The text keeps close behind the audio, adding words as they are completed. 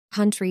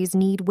Countries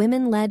need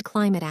women-led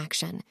climate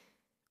action.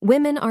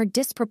 Women are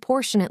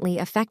disproportionately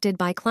affected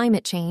by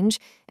climate change,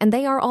 and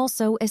they are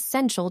also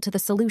essential to the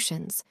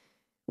solutions.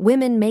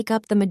 Women make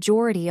up the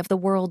majority of the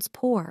world's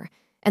poor,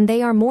 and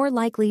they are more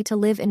likely to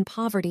live in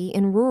poverty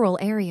in rural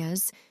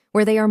areas,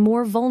 where they are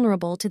more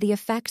vulnerable to the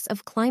effects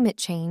of climate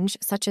change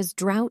such as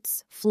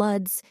droughts,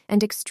 floods,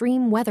 and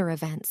extreme weather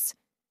events.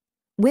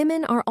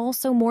 Women are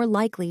also more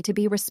likely to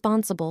be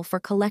responsible for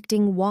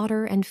collecting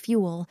water and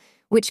fuel,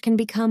 which can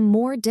become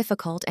more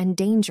difficult and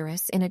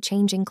dangerous in a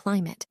changing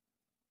climate.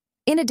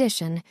 In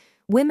addition,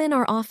 women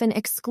are often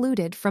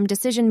excluded from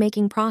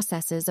decision-making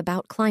processes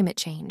about climate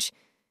change.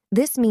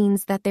 This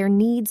means that their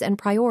needs and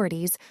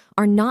priorities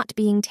are not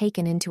being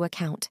taken into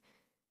account.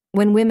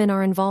 When women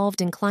are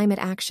involved in climate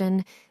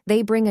action,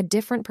 they bring a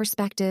different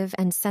perspective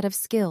and set of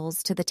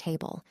skills to the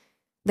table.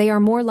 They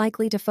are more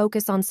likely to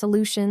focus on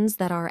solutions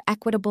that are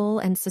equitable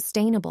and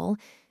sustainable,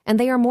 and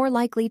they are more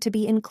likely to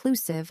be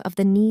inclusive of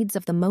the needs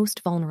of the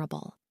most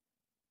vulnerable.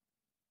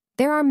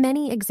 There are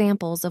many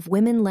examples of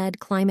women-led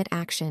climate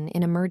action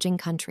in emerging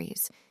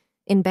countries.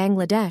 In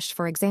Bangladesh,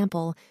 for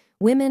example,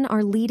 women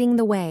are leading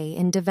the way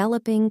in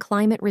developing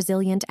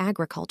climate-resilient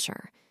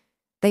agriculture.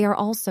 They are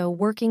also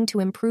working to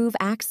improve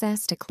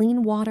access to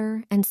clean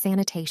water and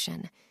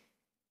sanitation.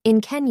 In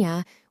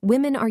Kenya,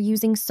 women are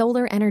using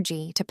solar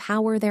energy to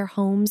power their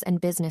homes and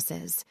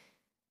businesses.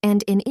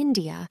 And in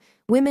India,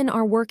 women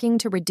are working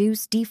to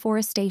reduce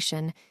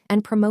deforestation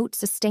and promote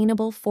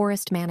sustainable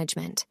forest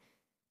management.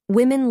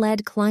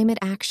 Women-led climate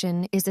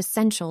action is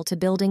essential to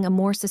building a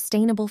more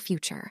sustainable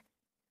future.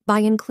 By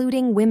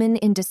including women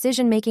in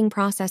decision-making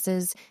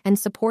processes and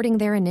supporting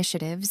their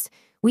initiatives,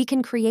 we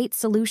can create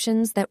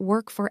solutions that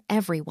work for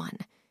everyone.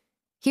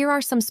 Here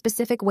are some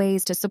specific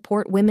ways to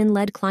support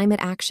women-led climate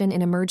action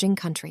in emerging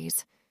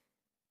countries.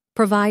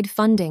 Provide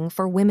funding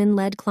for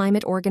women-led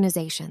climate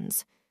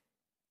organizations.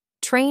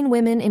 Train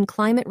women in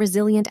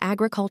climate-resilient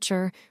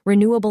agriculture,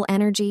 renewable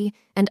energy,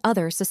 and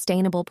other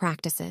sustainable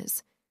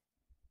practices.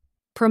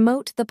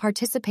 Promote the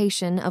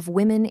participation of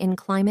women in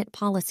climate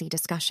policy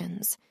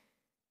discussions.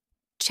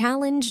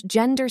 Challenge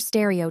gender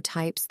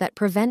stereotypes that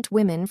prevent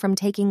women from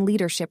taking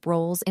leadership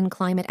roles in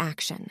climate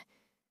action.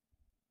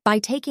 By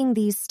taking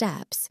these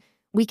steps,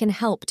 we can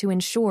help to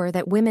ensure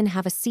that women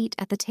have a seat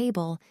at the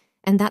table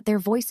and that their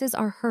voices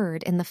are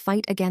heard in the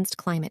fight against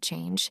climate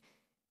change.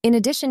 In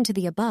addition to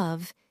the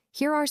above,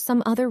 here are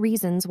some other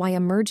reasons why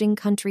emerging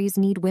countries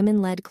need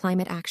women-led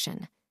climate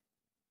action.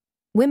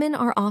 Women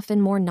are often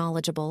more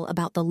knowledgeable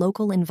about the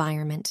local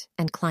environment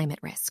and climate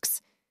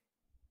risks.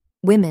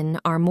 Women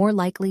are more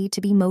likely to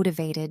be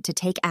motivated to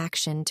take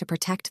action to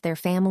protect their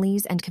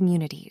families and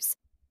communities.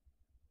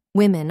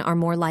 Women are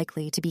more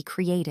likely to be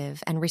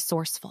creative and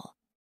resourceful.